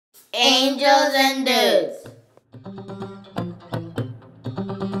Angels and Dudes.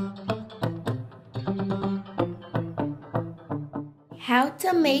 How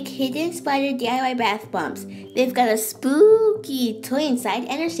to make hidden spider DIY bath bombs. They've got a spooky toy inside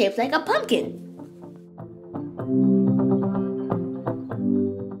and are shaped like a pumpkin.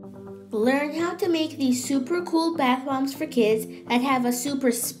 Learn how to make these super cool bath bombs for kids that have a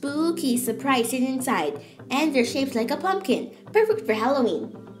super spooky surprise hidden inside, and they're shaped like a pumpkin. Perfect for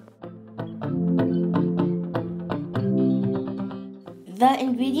Halloween. The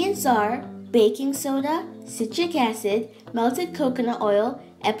ingredients are baking soda, citric acid, melted coconut oil,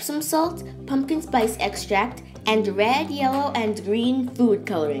 Epsom salt, pumpkin spice extract, and red, yellow, and green food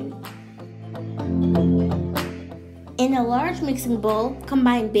coloring. In a large mixing bowl,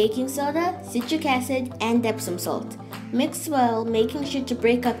 combine baking soda, citric acid, and Epsom salt. Mix well, making sure to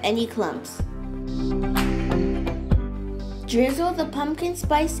break up any clumps. Drizzle the pumpkin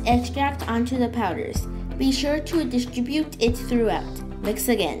spice extract onto the powders. Be sure to distribute it throughout. Mix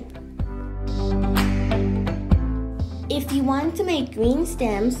again. If you want to make green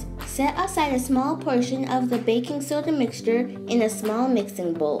stems, set aside a small portion of the baking soda mixture in a small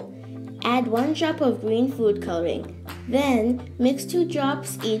mixing bowl. Add 1 drop of green food coloring. Then, mix 2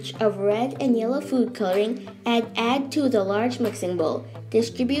 drops each of red and yellow food coloring and add to the large mixing bowl.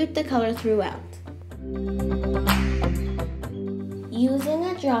 Distribute the color throughout. Using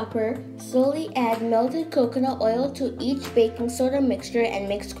a dropper, slowly add melted coconut oil to each baking soda mixture and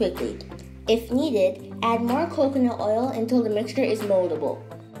mix quickly. If needed, add more coconut oil until the mixture is moldable.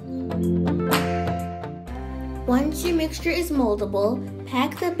 Once your mixture is moldable,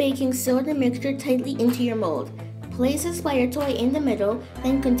 pack the baking soda mixture tightly into your mold. Place a spider toy in the middle,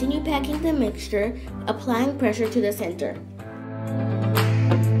 then continue packing the mixture, applying pressure to the center.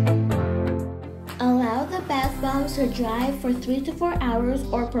 Allow the bath bombs to dry for 3 to 4 hours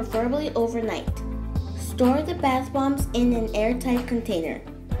or preferably overnight. Store the bath bombs in an airtight container.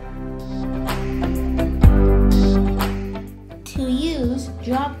 To use,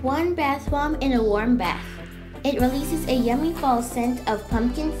 drop 1 bath bomb in a warm bath. It releases a yummy fall scent of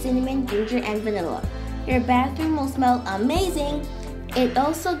pumpkin, cinnamon, ginger, and vanilla. Your bathroom will smell amazing! It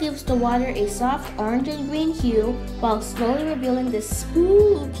also gives the water a soft orange and green hue while slowly revealing the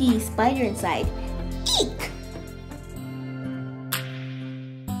spooky spider inside. Eek!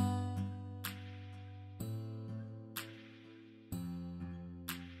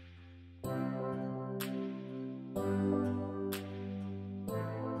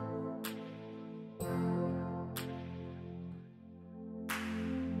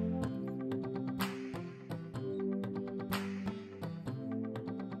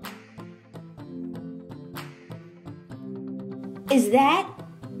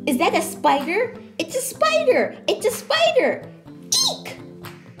 Is that a spider? It's a spider! It's a spider! Eek!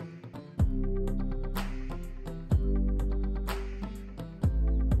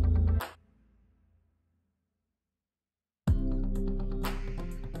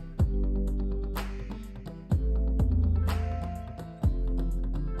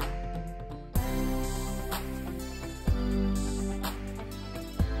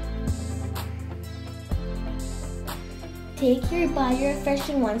 Take your body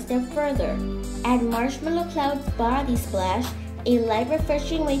refreshing one step further. Add Marshmallow Cloud's Body Splash, a light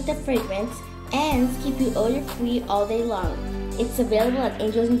refreshing weight of fragrance, and keep you odor-free all day long. It's available at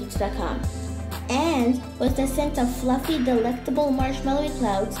angelsanddudes.com. And with the scent of fluffy, delectable marshmallowy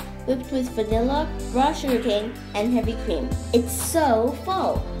clouds whipped with vanilla, raw sugarcane, and heavy cream. It's so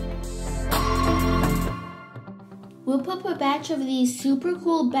fall! Whip up a batch of these super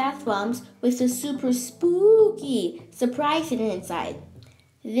cool bath bombs with a super spooky surprise hidden inside.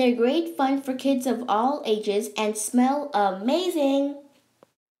 They're great fun for kids of all ages and smell amazing!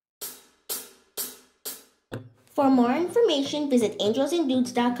 For more information, visit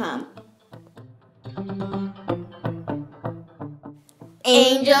angelsanddudes.com.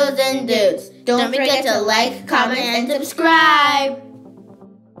 Angels and Dudes. Don't forget to like, comment, and subscribe!